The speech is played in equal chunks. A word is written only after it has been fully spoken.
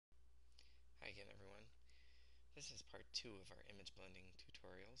This is part 2 of our image blending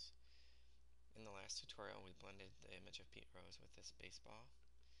tutorials. In the last tutorial we blended the image of Pete Rose with this baseball,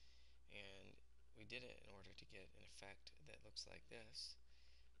 and we did it in order to get an effect that looks like this.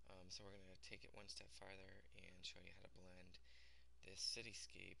 So we're going to take it one step farther and show you how to blend this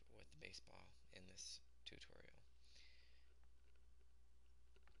cityscape with the baseball in this tutorial.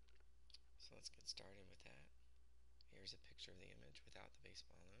 So let's get started with that. Here's a picture of the image without the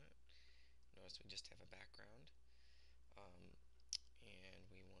baseball in it. Notice we just have a background. And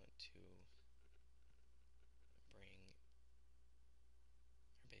we want to bring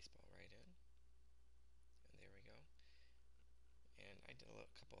our baseball right in, and there we go. And I did a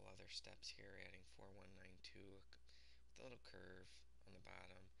couple other steps here, adding 4192 with a little curve on the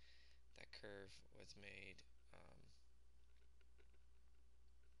bottom. That curve was made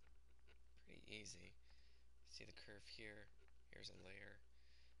pretty easy. See the curve here? Here's a layer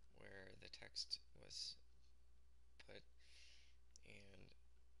where the text was put, and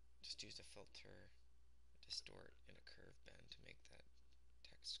just use a filter, distort, and a curve bend to make that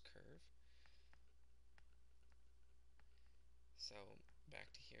text curve. So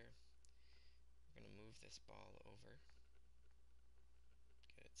back to here, we're going to move this ball over,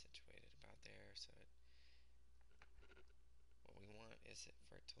 get it situated about there. So what we want is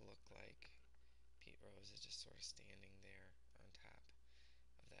for it to look like Pete Rose is just sort of standing there on top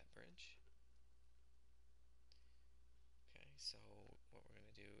of that bridge. Okay, so what we're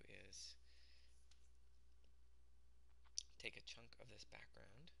going to do is take a chunk of this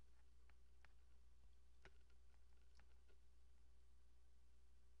background,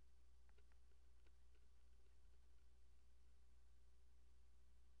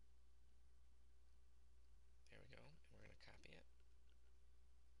 there we go, and we're going to copy it.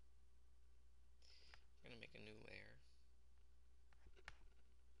 We're going to make a new layer,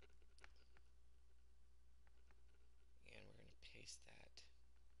 and we're going to paste that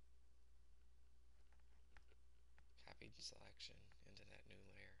copied selection into that new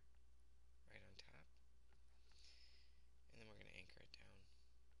layer right on top, and then we're going to anchor it down,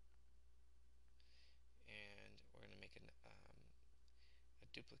 and we're going to make a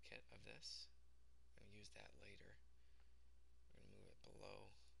duplicate of this. I'm going to use that later. We're going to move it below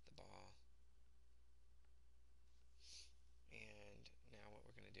the ball, and now what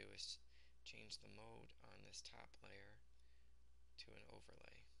we're going to do is change the mode on this top layer to an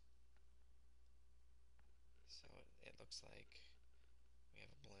overlay. So it looks like we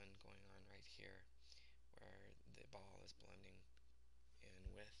have a blend going on right here where the ball is blending in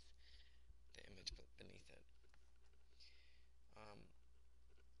with the image beneath it.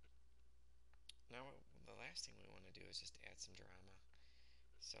 Now the last thing we want to do is just add some drama.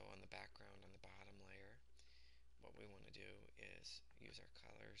 So on the background on the bottom layer, what we want to do is use our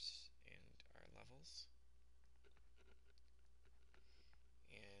colors and our levels,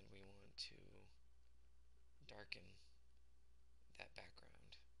 and we want to darken that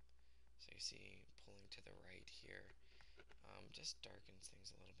background. So you see pulling to the right here, just darkens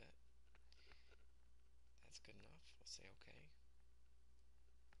things a little bit. That's good enough. We'll say OK.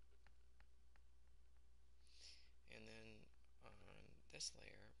 And then on this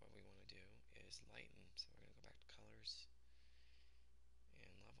layer, what we want to do is lighten. So we're going to go back to colors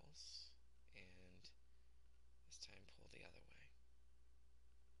and levels, and this time pull the other way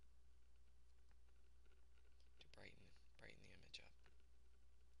to brighten the image up.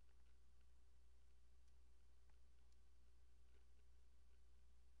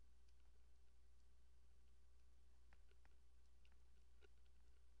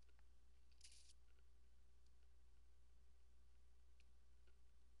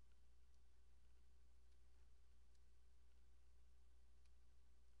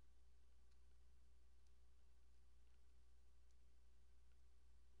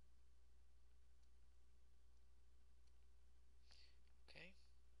 Okay,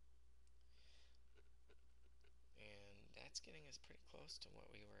 and that's getting us pretty close to what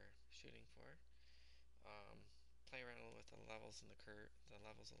we were shooting for. Play around with the levels and the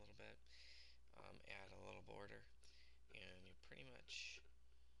levels a little bit. Add a little border, and you're pretty much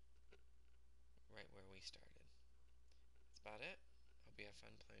right where we started. That's about it. Hope you have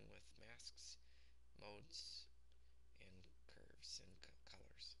fun playing with masks, modes,